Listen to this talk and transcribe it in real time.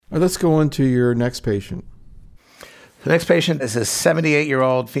All right, let's go on to your next patient. The next patient is a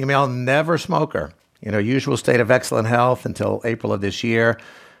 78-year-old female, never smoker, in her usual state of excellent health until April of this year,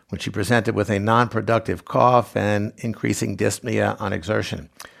 when she presented with a non-productive cough and increasing dyspnea on exertion.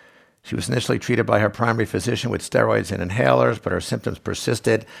 She was initially treated by her primary physician with steroids and inhalers, but her symptoms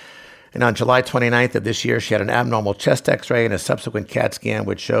persisted. And on July 29th of this year, she had an abnormal chest x-ray and a subsequent CAT scan,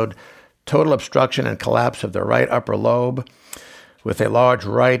 which showed total obstruction and collapse of the right upper lobe with a large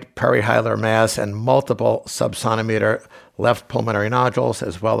right perihilar mass and multiple sub-centimeter left pulmonary nodules,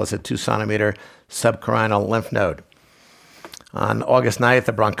 as well as a 2-centimeter subcarinal lymph node. On August 9th,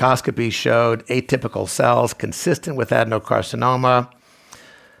 the bronchoscopy showed atypical cells consistent with adenocarcinoma,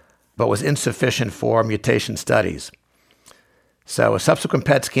 but was insufficient for mutation studies. So a subsequent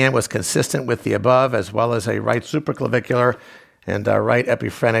PET scan was consistent with the above, as well as a right supraclavicular and a right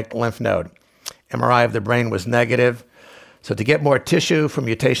epiphrenic lymph node. MRI of the brain was negative. So to get more tissue for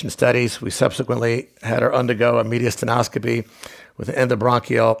mutation studies, we subsequently had her undergo a mediastinoscopy with an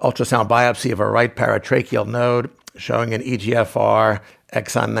endobronchial ultrasound biopsy of her right paratracheal node, showing an EGFR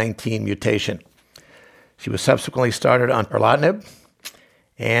exon 19 mutation. She was subsequently started on erlotinib,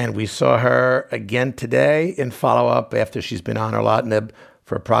 and we saw her again today in follow-up after she's been on erlotinib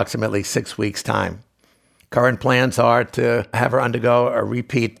for approximately 6 weeks' time. Current plans are to have her undergo a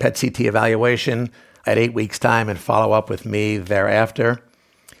repeat PET-CT evaluation at 8 weeks' time and follow up with me thereafter.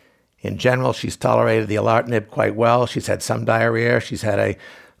 In general, she's tolerated the erlotinib quite well. She's had some diarrhea. She's had a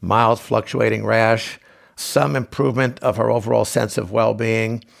mild fluctuating rash, some improvement of her overall sense of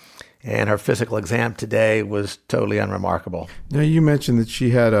well-being, and her physical exam today was totally unremarkable. Now, you mentioned that she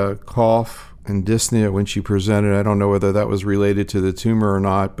had a cough and dyspnea when she presented. I don't know whether that was related to the tumor or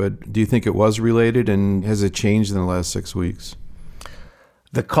not, but do you think it was related, and has it changed in the last 6 weeks?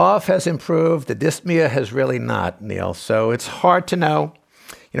 The cough has improved. The dyspnea has really not, Neil. So it's hard to know.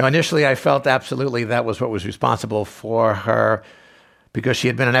 Initially I felt absolutely that was what was responsible for her because she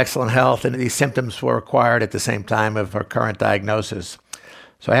had been in excellent health and these symptoms were acquired at the same time of her current diagnosis.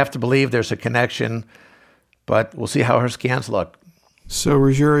 So I have to believe there's a connection, but we'll see how her scans look. So,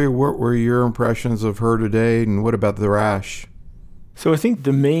 Rogerio, what were your impressions of her today, and what about the rash? So I think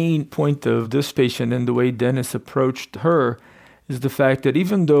the main point of this patient and the way Dennis approached her is the fact that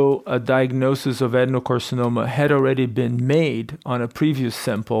even though a diagnosis of adenocarcinoma had already been made on a previous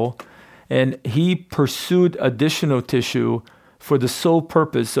sample, and he pursued additional tissue for the sole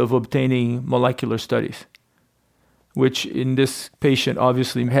purpose of obtaining molecular studies, which in this patient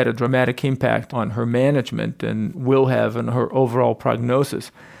obviously had a dramatic impact on her management and will have on her overall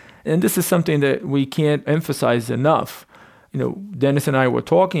prognosis. And this is something that we can't emphasize enough. Dennis and I were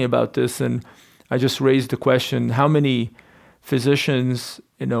talking about this, and I just raised the question, how many physicians,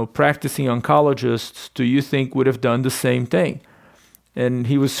 practicing oncologists, do you think would have done the same thing? And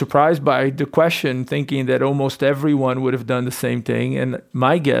he was surprised by the question, thinking that almost everyone would have done the same thing. And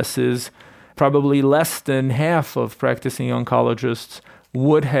my guess is probably less than half of practicing oncologists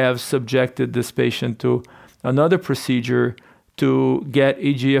would have subjected this patient to another procedure to get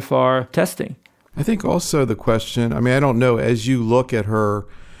EGFR testing. I think also the question, I don't know, as you look at her,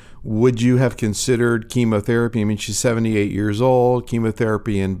 would you have considered chemotherapy? She's 78 years old,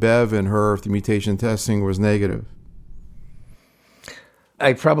 chemotherapy and Bev in her if the mutation testing was negative.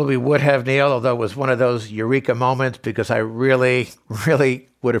 I probably would have, Neil, although it was one of those eureka moments because I really, really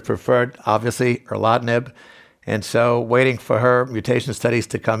would have preferred, obviously, erlotinib. And so waiting for her mutation studies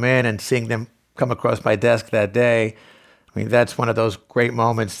to come in and seeing them come across my desk that day, that's one of those great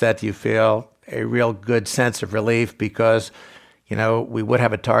moments that you feel a real good sense of relief because we would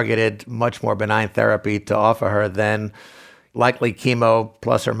have a targeted, much more benign therapy to offer her than likely chemo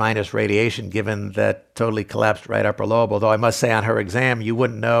plus or minus radiation, given that totally collapsed right upper lobe. Although I must say on her exam, you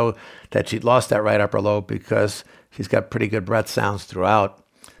wouldn't know that she'd lost that right upper lobe because she's got pretty good breath sounds throughout.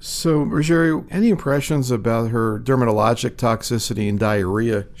 So, Rogerio, any impressions about her dermatologic toxicity and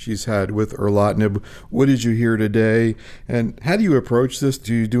diarrhea she's had with erlotinib? What did you hear today? And how do you approach this?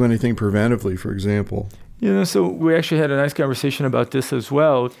 Do you do anything preventively, for example? So we actually had a nice conversation about this as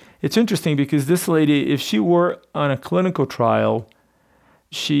well. It's interesting because this lady, if she were on a clinical trial,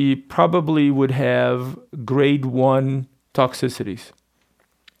 she probably would have grade 1 toxicities,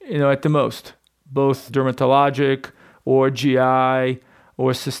 at the most, both dermatologic or GI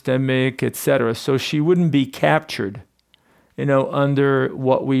or systemic, etc. So she wouldn't be captured, under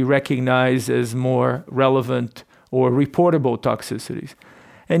what we recognize as more relevant or reportable toxicities.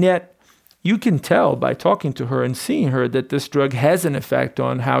 And yet, you can tell by talking to her and seeing her that this drug has an effect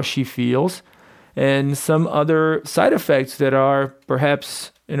on how she feels and some other side effects that are perhaps,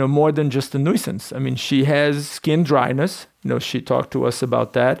 more than just a nuisance. I mean, she has skin dryness. She talked to us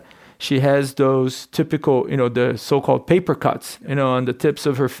about that. She has those typical, the so-called paper cuts, on the tips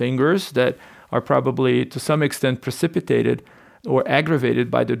of her fingers that are probably to some extent precipitated or aggravated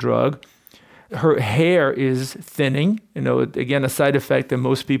by the drug. Her hair is thinning, again, a side effect that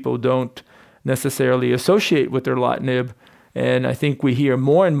most people don't necessarily associate with erlotinib. And I think we hear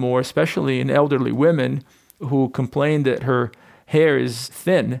more and more, especially in elderly women, who complain that her hair is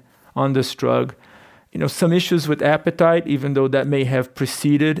thin on this drug. Some issues with appetite, even though that may have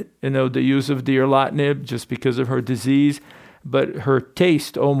preceded, the use of the erlotinib just because of her disease. But her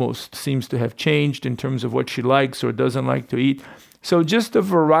taste almost seems to have changed in terms of what she likes or doesn't like to eat. So just a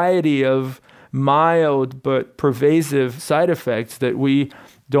variety of mild but pervasive side effects that we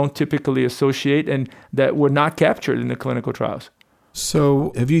don't typically associate and that were not captured in the clinical trials.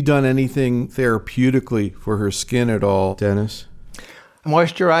 So have you done anything therapeutically for her skin at all, Dennis?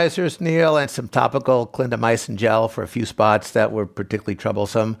 Moisturizers, Neil, and some topical clindamycin gel for a few spots that were particularly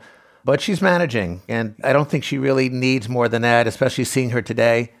troublesome. But she's managing, and I don't think she really needs more than that, especially seeing her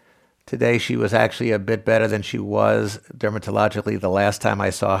today. Today, she was actually a bit better than she was dermatologically the last time I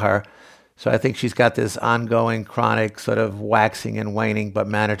saw her. So I think she's got this ongoing chronic sort of waxing and waning but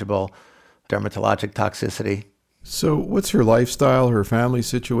manageable dermatologic toxicity. So what's her lifestyle, her family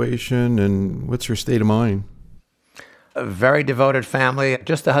situation, and what's her state of mind? A very devoted family.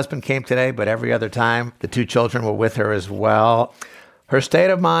 Just the husband came today, but every other time the 2 children were with her as well. Her state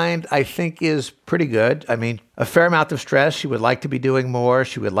of mind, I think, is pretty good. I mean, a fair amount of stress. She would like to be doing more.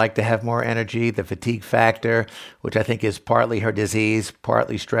 She would like to have more energy. The fatigue factor, which I think is partly her disease,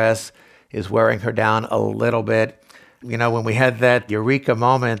 partly stress, is wearing her down a little bit. When we had that eureka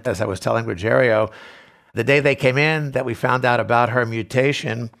moment, as I was telling Rogerio, the day they came in that we found out about her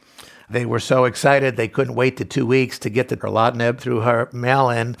mutation, they were so excited they couldn't wait the 2 weeks to get the erlotinib through her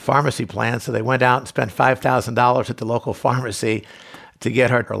mail-in pharmacy plan. So they went out and spent $5,000 at the local pharmacy to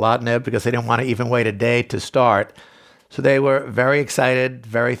get her erlotinib because they didn't want to even wait a day to start. So they were very excited,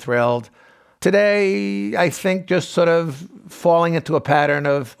 very thrilled. Today, I think just sort of falling into a pattern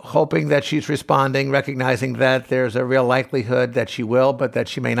of hoping that she's responding, recognizing that there's a real likelihood that she will, but that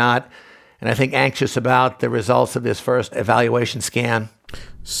she may not. And I think anxious about the results of this first evaluation scan.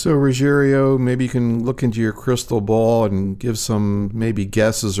 So, Rogerio, maybe you can look into your crystal ball and give some maybe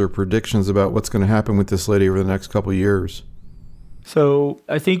guesses or predictions about what's going to happen with this lady over the next couple of years. So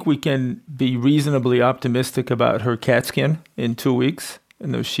I think we can be reasonably optimistic about her CAT scan in 2 weeks.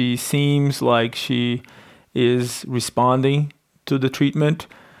 She seems like she is responding to the treatment,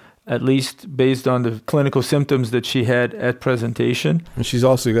 at least based on the clinical symptoms that she had at presentation. And she's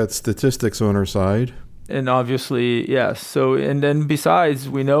also got statistics on her side. And obviously, yes. So, and then besides,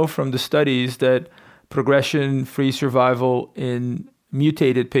 we know from the studies that progression-free survival in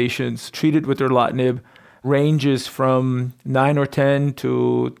mutated patients treated with erlotinib ranges from 9 or 10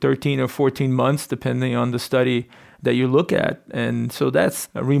 to 13 or 14 months, depending on the study that you look at. And so that's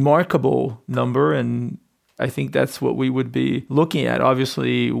a remarkable number, and I think that's what we would be looking at.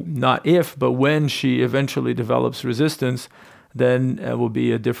 Obviously, not if, but when she eventually develops resistance, then it will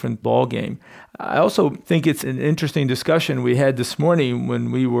be a different ballgame. I also think it's an interesting discussion we had this morning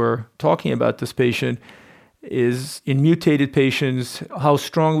when we were talking about this patient is in mutated patients, how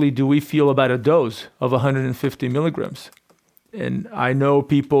strongly do we feel about a dose of 150 milligrams? And I know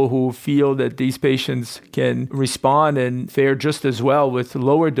people who feel that these patients can respond and fare just as well with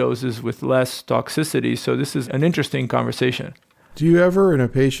lower doses with less toxicity. So this is an interesting conversation. Do you ever, in a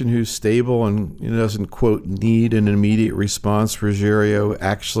patient who's stable and doesn't, quote, need an immediate response, Rogerio,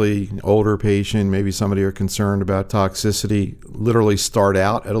 actually an older patient, maybe somebody are concerned about toxicity, literally start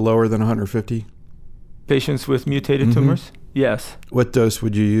out at a lower than 150? Patients with mutated tumors? Yes. What dose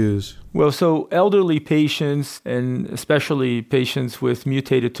would you use? Well, so elderly patients, and especially patients with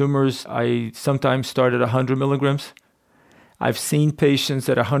mutated tumors, I sometimes start at 100 milligrams. I've seen patients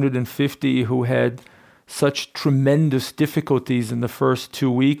at 150 who had such tremendous difficulties in the first 2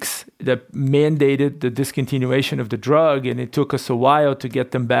 weeks that mandated the discontinuation of the drug, and it took us a while to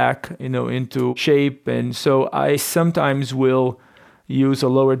get them back, into shape. And so I sometimes will use a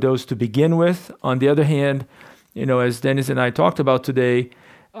lower dose to begin with. On the other hand, as Dennis and I talked about today,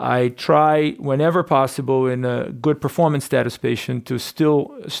 I try whenever possible in a good performance status patient to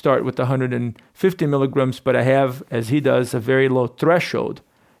still start with 150 milligrams, but I have, as he does, a very low threshold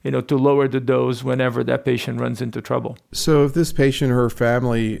to lower the dose whenever that patient runs into trouble. So if this patient or her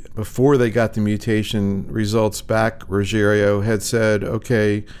family, before they got the mutation results back, Rogerio, had said,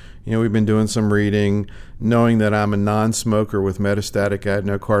 okay, we've been doing some reading, knowing that I'm a non-smoker with metastatic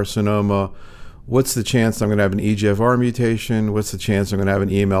adenocarcinoma, what's the chance I'm going to have an EGFR mutation? What's the chance I'm going to have an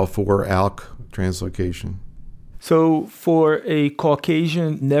EML4 ALK translocation? So for a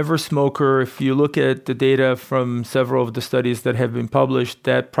Caucasian never smoker, if you look at the data from several of the studies that have been published,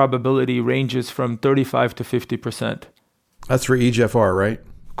 that probability ranges from 35 to 50%. That's for EGFR, right?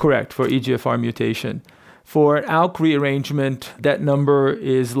 Correct, for EGFR mutation. For an ALK rearrangement, that number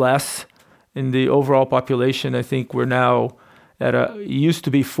is less. In the overall population, I think we're now it used to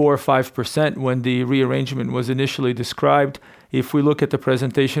be 4 or 5% when the rearrangement was initially described. If we look at the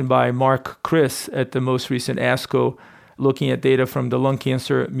presentation by Mark Chris at the most recent ASCO, looking at data from the Lung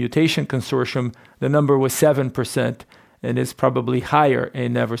Cancer Mutation Consortium, the number was 7%, and it's probably higher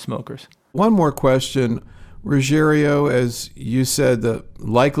in never smokers. One more question. Rogerio, as you said, the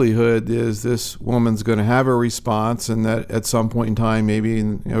likelihood is this woman's going to have a response, and that at some point in time,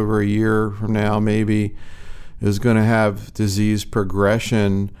 maybe over a year from now, maybe is going to have disease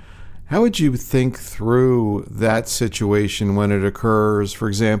progression. How would you think through that situation when it occurs? For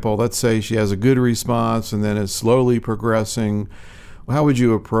example, let's say she has a good response and then is slowly progressing. How would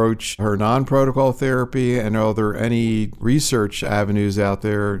you approach her non-protocol therapy? And are there any research avenues out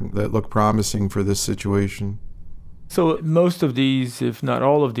there that look promising for this situation? So most of these, if not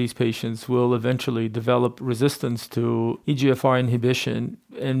all of these patients, will eventually develop resistance to EGFR inhibition.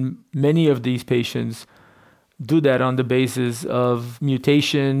 And many of these patients do that on the basis of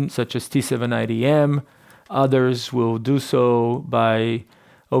mutation such as T790M. Others will do so by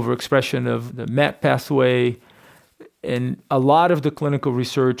overexpression of the MET pathway. And a lot of the clinical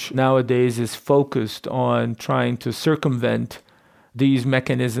research nowadays is focused on trying to circumvent these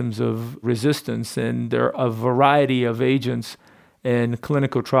mechanisms of resistance. And there are a variety of agents and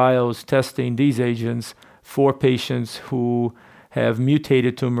clinical trials testing these agents for patients who have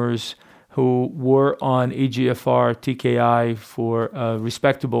mutated tumors who were on EGFR TKI for a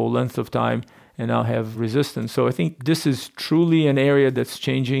respectable length of time and now have resistance. So I think this is truly an area that's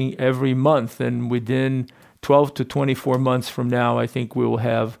changing every month. And within 12 to 24 months from now, I think we will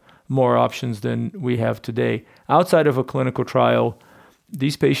have more options than we have today. Outside of a clinical trial,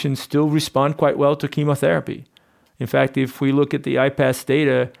 these patients still respond quite well to chemotherapy. In fact, if we look at the IPASS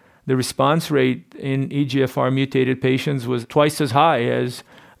data, the response rate in EGFR mutated patients was twice as high as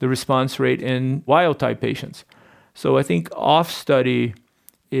the response rate in wild-type patients. So I think off-study,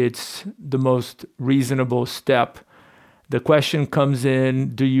 it's the most reasonable step. The question comes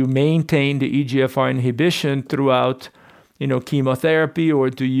in, do you maintain the EGFR inhibition throughout chemotherapy,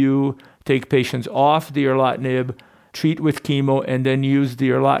 or do you take patients off the erlotinib, treat with chemo, and then use the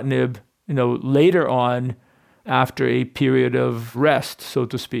erlotinib later on after a period of rest, so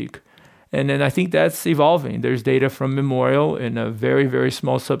to speak? And then I think that's evolving. There's data from Memorial in a very, very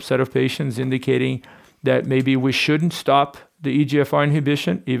small subset of patients indicating that maybe we shouldn't stop the EGFR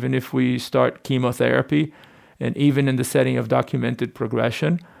inhibition, even if we start chemotherapy, and even in the setting of documented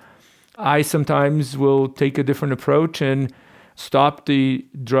progression. I sometimes will take a different approach and stop the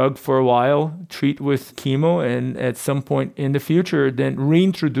drug for a while, treat with chemo, and at some point in the future, then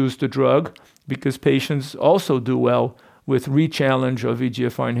reintroduce the drug, because patients also do well with re-challenge of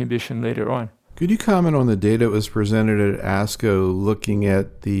EGFR inhibition later on. Could you comment on the data that was presented at ASCO looking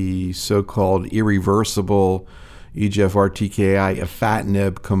at the so-called irreversible EGFR TKI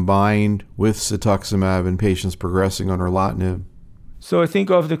afatinib combined with cetuximab in patients progressing on erlotinib? So I think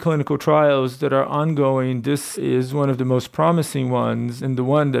of the clinical trials that are ongoing, this is one of the most promising ones and the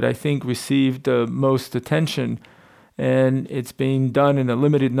one that I think received the most attention. And it's being done in a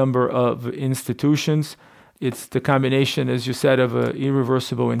limited number of institutions. It's the combination, as you said, of an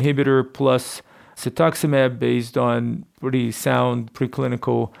irreversible inhibitor plus cetuximab based on pretty sound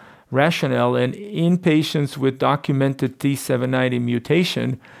preclinical rationale. And in patients with documented T790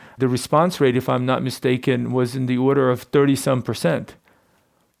 mutation, the response rate, if I'm not mistaken, was in the order of 30-some%.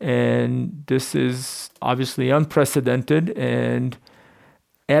 And this is obviously unprecedented and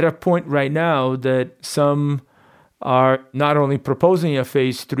at a point right now that some are not only proposing a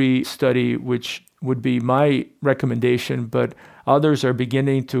phase 3 study, which would be my recommendation, but others are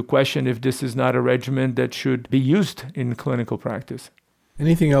beginning to question if this is not a regimen that should be used in clinical practice.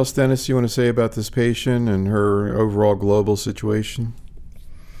 Anything else, Dennis, you want to say about this patient and her overall global situation?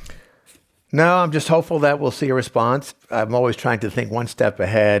 No, I'm just hopeful that we'll see a response. I'm always trying to think one step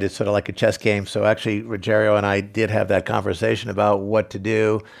ahead. It's sort of like a chess game. So actually, Rogerio and I did have that conversation about what to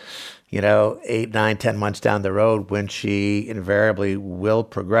do, 8, 9, 10 months down the road when she invariably will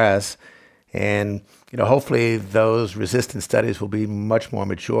progress. And, hopefully those resistance studies will be much more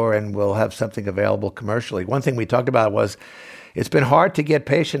mature and we'll have something available commercially. One thing we talked about was it's been hard to get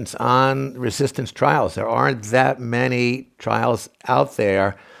patients on resistance trials. There aren't that many trials out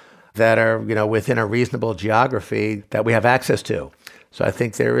there that are, within a reasonable geography that we have access to. So I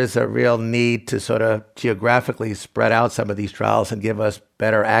think there is a real need to sort of geographically spread out some of these trials and give us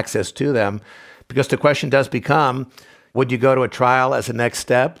better access to them, because the question does become, would you go to a trial as a next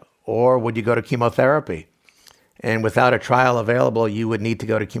step, or would you go to chemotherapy? And without a trial available, you would need to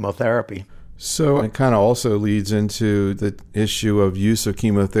go to chemotherapy. So it kind of also leads into the issue of use of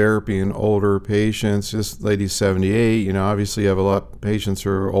chemotherapy in older patients. This lady's 78. Obviously you have a lot of patients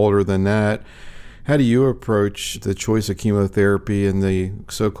who are older than that. How do you approach the choice of chemotherapy in the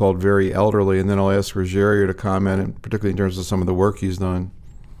so-called very elderly? And then I'll ask Rogerio to comment, and particularly in terms of some of the work he's done.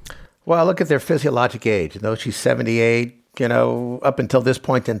 Well, I look at their physiologic age. Though she's 78, up until this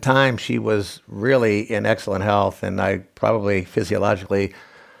point in time, she was really in excellent health, and I probably physiologically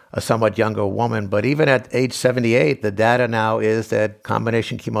a somewhat younger woman. But even at age 78, the data now is that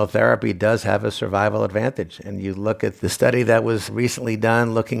combination chemotherapy does have a survival advantage. And you look at the study that was recently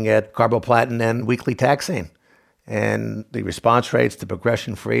done looking at carboplatin and weekly taxane, and the response rates, the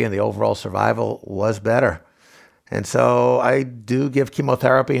progression-free, and the overall survival was better. And so I do give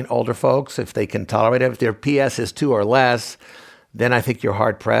chemotherapy in older folks if they can tolerate it. If their PS is 2 or less, then I think you're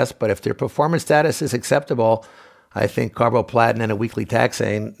hard-pressed. But if their performance status is acceptable, I think carboplatin and a weekly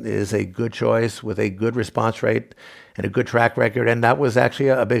taxane is a good choice with a good response rate and a good track record. And that was actually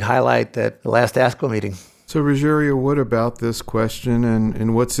a big highlight at the last ASCO meeting. So, Rogerio, what about this question, and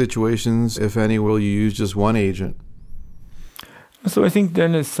in what situations, if any, will you use just one agent? So I think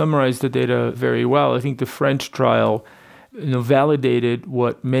Dennis summarized the data very well. I think the French trial validated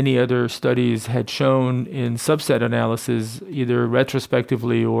what many other studies had shown in subset analysis, either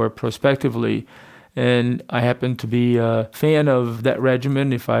retrospectively or prospectively. And I happen to be a fan of that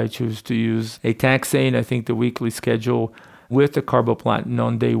regimen. If I choose to use a taxane, I think the weekly schedule with the carboplatin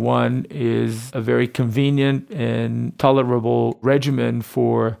on day one is a very convenient and tolerable regimen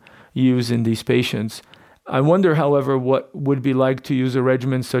for use in these patients. I wonder, however, what would be like to use a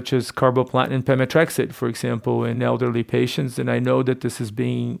regimen such as carboplatin and pemetrexed, for example, in elderly patients. And I know that this is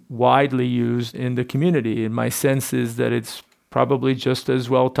being widely used in the community. And my sense is that it's probably just as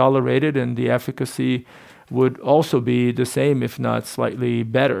well tolerated, and the efficacy would also be the same, if not slightly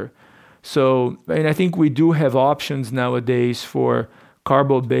better. So, and I think we do have options nowadays for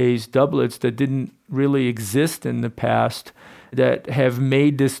carbo-based doublets that didn't really exist in the past, that have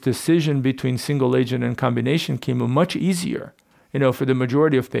made this decision between single agent and combination chemo much easier, for the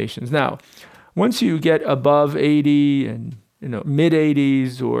majority of patients. Now, once you get above 80 and, mid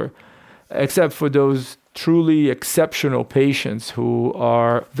 80s, or except for those truly exceptional patients who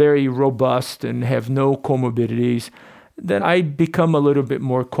are very robust and have no comorbidities, then I become a little bit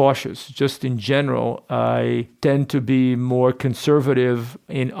more cautious. Just in general, I tend to be more conservative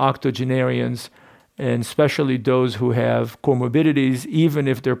in octogenarians, and especially those who have comorbidities, even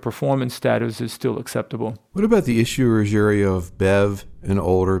if their performance status is still acceptable. What about the issue, Rogerio, of BEV in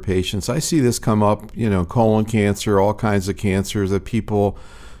older patients? I see this come up, colon cancer, all kinds of cancers, that people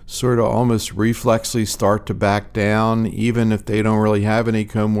sort of almost reflexly start to back down, even if they don't really have any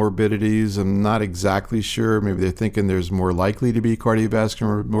comorbidities. I'm not exactly sure. Maybe they're thinking there's more likely to be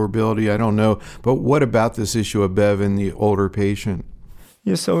cardiovascular morbidity. I don't know. But what about this issue of BEV in the older patient?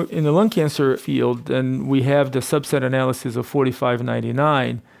 Yeah, so in the lung cancer field, then we have the subset analysis of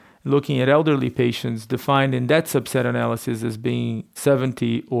 4599, looking at elderly patients defined in that subset analysis as being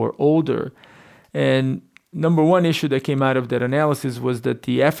 70 or older. And number one issue that came out of that analysis was that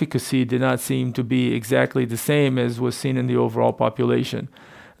the efficacy did not seem to be exactly the same as was seen in the overall population.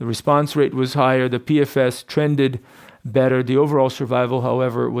 The response rate was higher, the PFS trended better. The overall survival,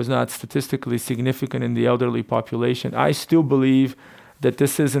 however, was not statistically significant in the elderly population. I still believe that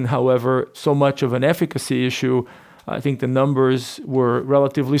this isn't, however, so much of an efficacy issue. I think the numbers were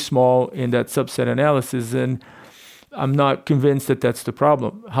relatively small in that subset analysis, and I'm not convinced that that's the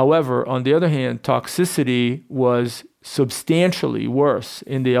problem. However, on the other hand, toxicity was substantially worse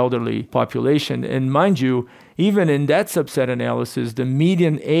in the elderly population. And mind you, even in that subset analysis, the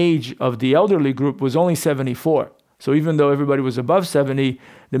median age of the elderly group was only 74. So even though everybody was above 70,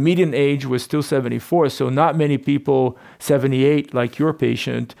 the median age was still 74. So not many people, 78 like your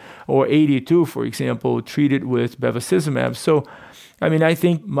patient, or 82, for example, treated with bevacizumab. So, I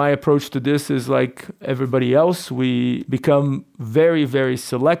think my approach to this is like everybody else. We become very, very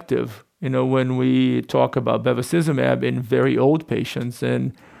selective, when we talk about bevacizumab in very old patients,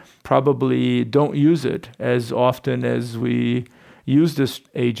 and probably don't use it as often as we use this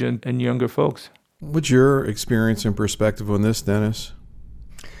agent in younger folks. What's your experience and perspective on this, Dennis?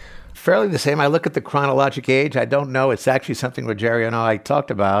 Fairly the same. I look at the chronologic age. I don't know. It's actually something Rogerio and I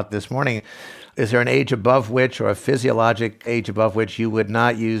talked about this morning. Is there an age above which, or a physiologic age above which, you would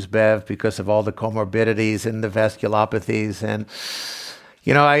not use Bev because of all the comorbidities and the vasculopathies? And,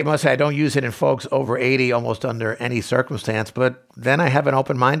 I must say I don't use it in folks over 80 almost under any circumstance, but then I have an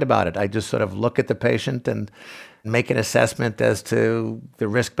open mind about it. I just sort of look at the patient and make an assessment as to the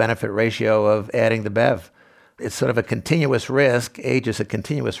risk-benefit ratio of adding the Bev. It's sort of a continuous risk. Age is a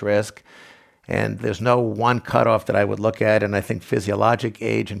continuous risk. And there's no one cutoff that I would look at, and I think physiologic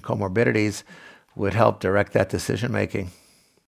age and comorbidities would help direct that decision-making.